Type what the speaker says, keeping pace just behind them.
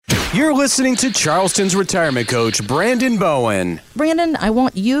You're listening to Charleston's retirement coach, Brandon Bowen. Brandon, I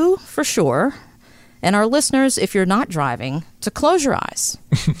want you, for sure, and our listeners, if you're not driving, to close your eyes.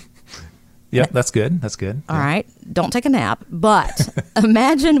 Yep, that's good. That's good. All right. Don't take a nap. But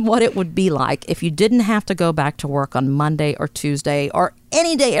imagine what it would be like if you didn't have to go back to work on Monday or Tuesday or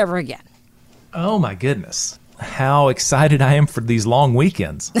any day ever again. Oh, my goodness. How excited I am for these long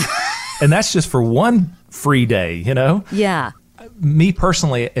weekends. And that's just for one free day, you know? Yeah. Me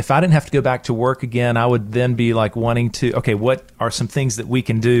personally, if I didn't have to go back to work again, I would then be like wanting to, okay, what are some things that we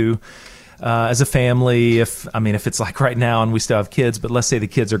can do as a family? If it's like right now and we still have kids, but let's say the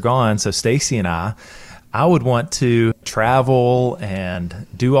kids are gone, so Stacy and I would want to travel and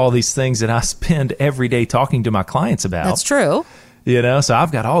do all these things that I spend every day talking to my clients about. That's true. You know, so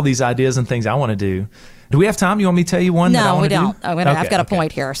I've got all these ideas and things I want to do. Do we have time? You want me to tell you one? No, we do? don't. I've got a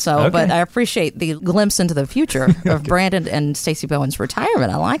point here. So, but I appreciate the glimpse into the future of Brandon and Stacy Bowen's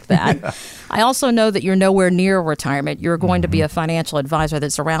retirement. I like that. Yeah. I also know that you're nowhere near retirement. You're going to be a financial advisor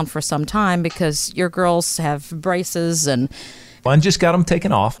that's around for some time because your girls have braces and... One just got them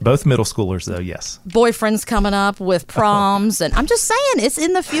taken off. Both middle schoolers, though, yes. Boyfriends coming up with proms. And I'm just saying, it's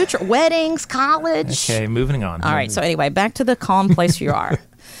in the future. Weddings, college. Okay, moving on. All right. So anyway, back to the calm place you are.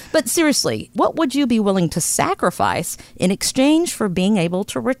 But seriously, what would you be willing to sacrifice in exchange for being able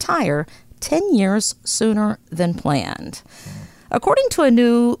to retire 10 years sooner than planned? According to a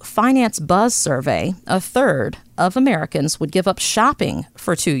new Finance Buzz survey, a third of Americans would give up shopping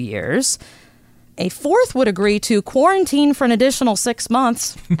for 2 years. A fourth would agree to quarantine for an additional 6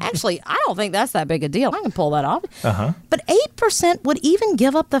 months. Actually, I don't think that's that big a deal. I can pull that off. But 8% would even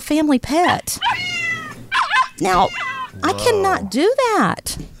give up the family pet. Now, I cannot do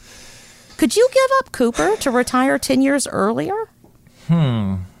that. Could you give up Cooper to retire 10 years earlier?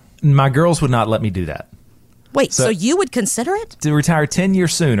 My girls would not let me do that. Wait, so you would consider it? To retire 10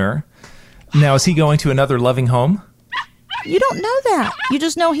 years sooner. Now, is he going to another loving home? You don't know that. You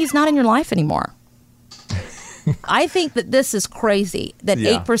just know he's not in your life anymore. I think that this is crazy, that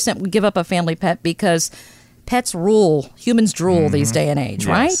 8% would give up a family pet because pets rule, humans drool these day and age,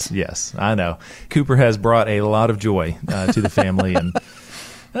 right? Yes, I know. Cooper has brought a lot of joy to the family and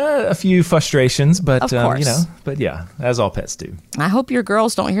a few frustrations, but but yeah, as all pets do. I hope your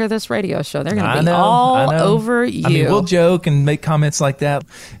girls don't hear this radio show. They're going to be all over you. I mean, we'll joke and make comments like that,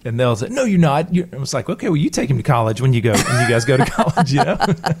 and they'll say, "No, you're not." I was like, "Okay, well, you take him to college when you guys go to college, you know."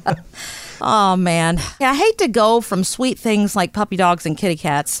 Oh, man. I hate to go from sweet things like puppy dogs and kitty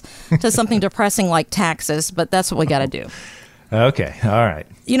cats to something depressing like taxes, but that's what we got to do. Okay. All right.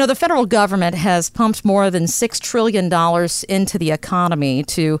 You know, the federal government has pumped more than $6 trillion into the economy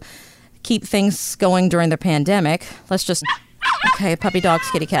to keep things going during the pandemic. Okay, puppy dogs,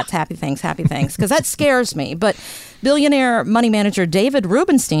 kitty cats, happy things, because that scares me. But billionaire money manager David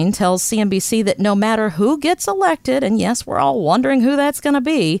Rubenstein tells CNBC that no matter who gets elected, and yes, we're all wondering who that's going to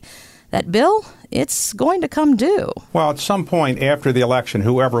be, that bill, it's going to come due. Well, at some point after the election,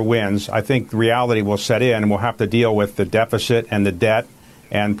 whoever wins, I think reality will set in and we'll have to deal with the deficit and the debt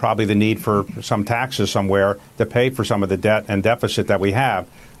and probably the need for some taxes somewhere to pay for some of the debt and deficit that we have.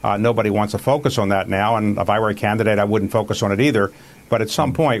 Nobody wants to focus on that now, and if I were a candidate, I wouldn't focus on it either. But at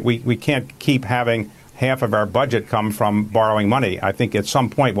some point, we can't keep having half of our budget come from borrowing money. I think at some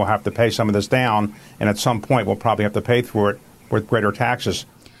point we'll have to pay some of this down, and at some point we'll probably have to pay for it with greater taxes.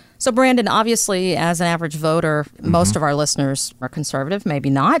 So, Brandon, obviously, as an average voter, most of our listeners are conservative, maybe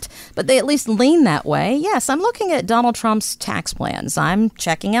not, but they at least lean that way. Yes, I'm looking at Donald Trump's tax plans. I'm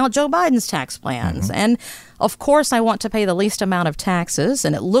checking out Joe Biden's tax plans. And, of course, I want to pay the least amount of taxes.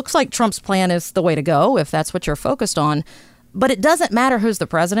 And it looks like Trump's plan is the way to go, if that's what you're focused on. But it doesn't matter who's the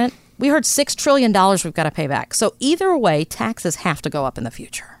president. We heard $6 trillion we've got to pay back. So either way, taxes have to go up in the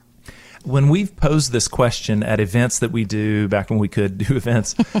future. When we've posed this question at events that we do, back when we could do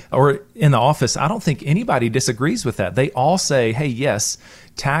events, or in the office, I don't think anybody disagrees with that. They all say, hey, yes,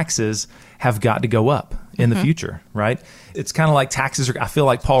 taxes have got to go up in the future, right? It's kind of like I feel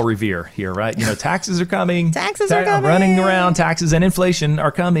like Paul Revere here, right? You know, taxes are coming. Taxes are coming. Running around, taxes and inflation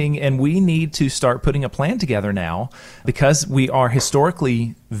are coming, and we need to start putting a plan together now because we are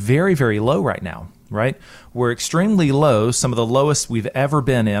historically very, very low right now. Right? We're extremely low, some of the lowest we've ever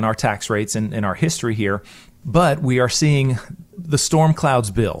been in our tax rates in our history here, but we are seeing the storm clouds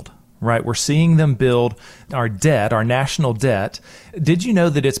build, right? We're seeing them build our debt, our national debt. Did you know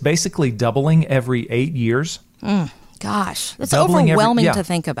that it's basically doubling every 8 years? Gosh, that's overwhelming to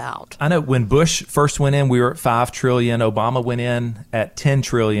think about. I know when Bush first went in, we were at $5 trillion. Obama went in at $10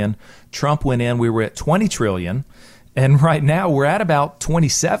 trillion. Trump went in, we were at $20 trillion. And right now we're at about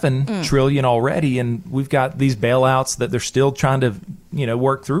 27 trillion already, and we've got these bailouts that they're still trying to,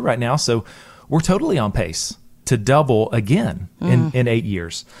 work through right now. So we're totally on pace to double again in 8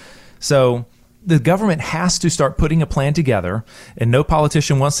 years. So the government has to start putting a plan together, and no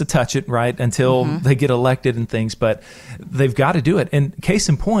politician wants to touch it, right, until they get elected and things, but they've got to do it. And case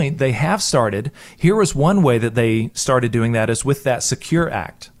in point, they have started. Here was one way that they started doing that is with that Secure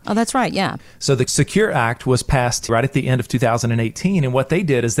Act. Oh, that's right, yeah. So the Secure Act was passed right at the end of 2018, and what they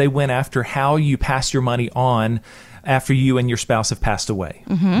did is they went after how you pass your money on after you and your spouse have passed away.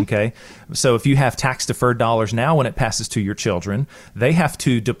 Okay. So if you have tax deferred dollars now, when it passes to your children, they have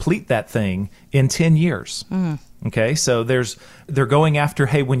to deplete that thing in 10 years. Okay. So they're going after,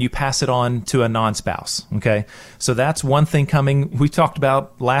 hey, when you pass it on to a non-spouse. Okay. So that's one thing coming. We talked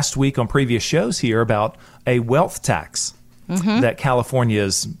about last week on previous shows here about a wealth tax. That California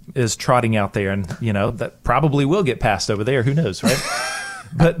is trotting out there, and that probably will get passed over there. Who knows, right?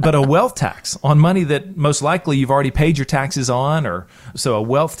 But a wealth tax on money that most likely you've already paid your taxes on, or so a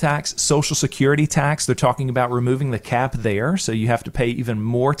wealth tax, Social Security tax. They're talking about removing the cap there, so you have to pay even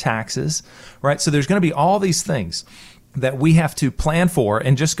more taxes, right? So there's going to be all these things that we have to plan for,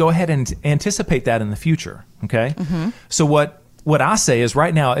 and just go ahead and anticipate that in the future. Okay, so what I say is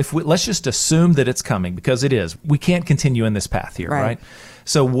right now, let's just assume that it's coming, because it is. We can't continue in this path here, right?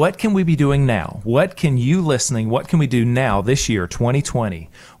 So what can we be doing now? What can you listening, what can we do now this year,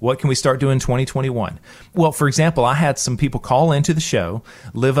 2020? What can we start doing in 2021? Well, for example, I had some people call into the show,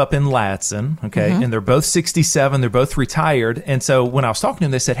 live up in Ladson, okay, and they're both 67, they're both retired. And so when I was talking to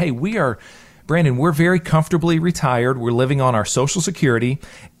them, they said, hey, Brandon, we're very comfortably retired. We're living on our Social Security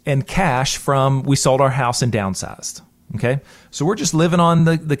and cash from, we sold our house and downsized. Okay, so we're just living on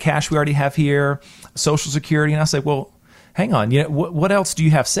the cash we already have here, Social Security. And I said, well, hang on, what else do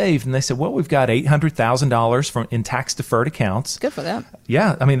you have saved? And they said, well, we've got $800,000 in tax deferred accounts. Good for them.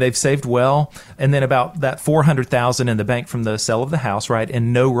 Yeah, I mean, they've saved well. And then about that $400,000 in the bank from the sale of the house, right,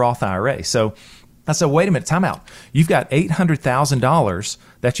 and no Roth IRA. So I said, wait a minute, time out. You've got $800,000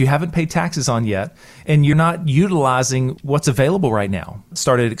 that you haven't paid taxes on yet, and you're not utilizing what's available right now.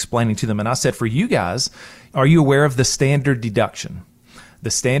 Started explaining to them, and I said, for you guys, are you aware of the standard deduction? The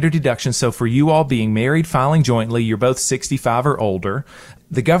standard deduction, so for you all being married, filing jointly, you're both 65 or older,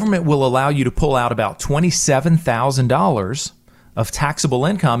 the government will allow you to pull out about $27,000 of taxable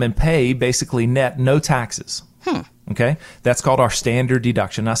income and pay basically net no taxes. Okay, that's called our standard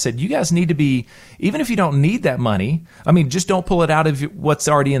deduction. I said, you guys need to be, even if you don't need that money, I mean, just don't pull it out of what's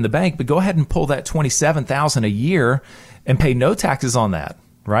already in the bank, but go ahead and pull that $27,000 a year and pay no taxes on that.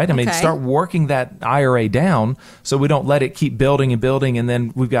 Right? I mean, start working that IRA down so we don't let it keep building and building, and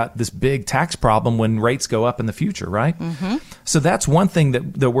then we've got this big tax problem when rates go up in the future, right? So that's one thing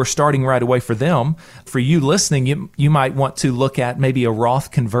that we're starting right away for them. For you listening, you might want to look at maybe a Roth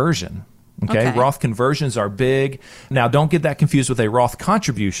conversion. Okay. Roth conversions are big. Now, don't get that confused with a Roth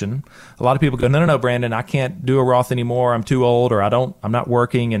contribution. A lot of people go, no, Brandon, I can't do a Roth anymore. I'm too old, or I'm not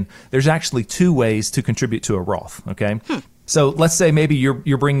working. And there's actually two ways to contribute to a Roth. Okay. So let's say maybe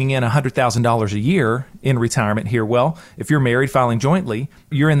you're bringing in $100,000 a year in retirement here. Well, if you're married filing jointly,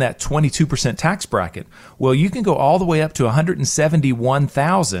 you're in that 22% tax bracket. Well, you can go all the way up to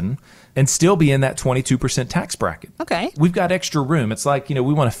 $171,000 and still be in that 22% tax bracket. Okay. We've got extra room. It's like, we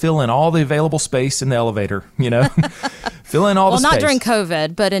want to fill in all the available space in the elevator, Fill in all the space. Well, not during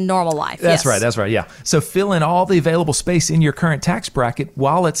COVID, but in normal life. That's right, yeah. So fill in all the available space in your current tax bracket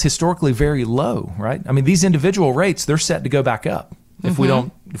while it's historically very low, right? I mean, these individual rates, they're set to go back up if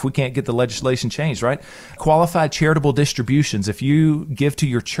we can't get the legislation changed, right? Qualified charitable distributions, if you give to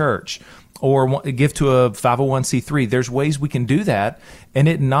your church or give to a 501c3, there's ways we can do that and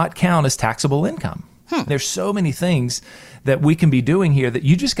it not count as taxable income. There's so many things that we can be doing here that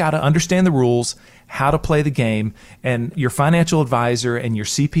you just got to understand the rules, how to play the game, and your financial advisor and your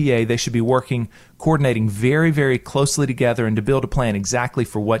CPA, they should be coordinating very, very closely together and to build a plan exactly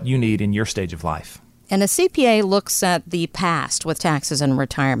for what you need in your stage of life. And a CPA looks at the past with taxes and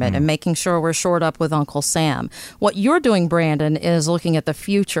retirement and making sure we're shored up with Uncle Sam. What you're doing, Brandon, is looking at the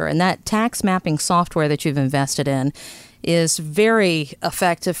future, and that tax mapping software that you've invested in is very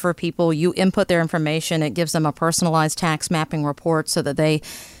effective for people. You input their information. It gives them a personalized tax mapping report so that they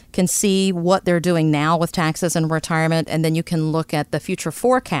can see what they're doing now with taxes and retirement, and then you can look at the future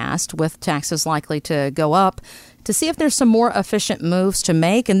forecast with taxes likely to go up to see if there's some more efficient moves to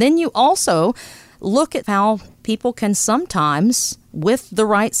make. And then you also look at how people can sometimes, with the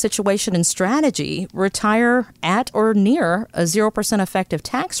right situation and strategy, retire at or near a 0% effective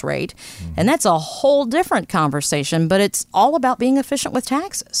tax rate. And that's a whole different conversation, but it's all about being efficient with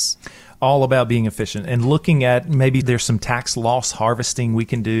taxes. all about being efficient and looking at maybe there's some tax loss harvesting we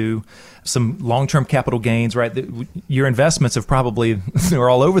can do, some long-term capital gains, right? Your investments have probably, they're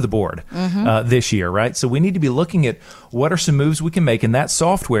all over the board this year, right? So we need to be looking at what are some moves we can make. And that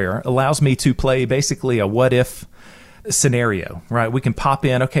software allows me to play basically a what-if scenario, right? We can pop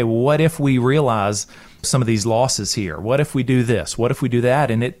in, okay, well, what if we realize some of these losses here? What if we do this? What if we do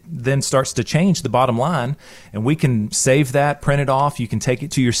that? And it then starts to change the bottom line, and we can save that, print it off. You can take it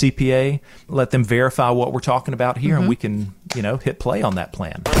to your CPA, let them verify what we're talking about here, and we can, hit play on that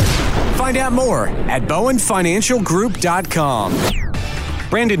plan. Find out more at BowenFinancialGroup.com.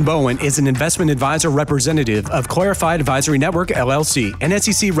 Brandon Bowen is an investment advisor representative of Clarified Advisory Network, LLC, an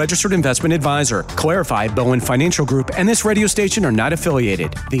SEC-registered investment advisor. Clarified, Bowen Financial Group, and this radio station are not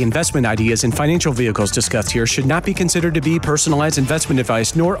affiliated. The investment ideas and financial vehicles discussed here should not be considered to be personalized investment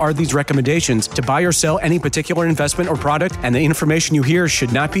advice, nor are these recommendations to buy or sell any particular investment or product, and the information you hear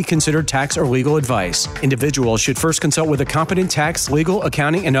should not be considered tax or legal advice. Individuals should first consult with a competent tax, legal,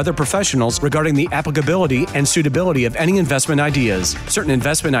 accounting, and other professionals regarding the applicability and suitability of any investment ideas. Certain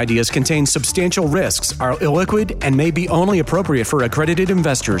investment ideas contain substantial risks, are illiquid, and may be only appropriate for accredited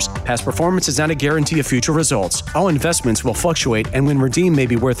investors. Past performance is not a guarantee of future results. All investments will fluctuate and when redeemed may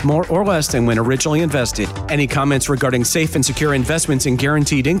be worth more or less than when originally invested. Any comments regarding safe and secure investments and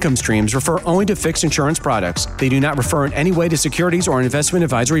guaranteed income streams refer only to fixed insurance products. They do not refer in any way to securities or investment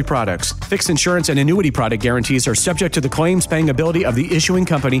advisory products. Fixed insurance and annuity product guarantees are subject to the claims paying ability of the issuing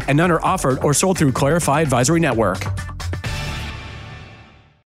company, and none are offered or sold through Clarified Advisory Network.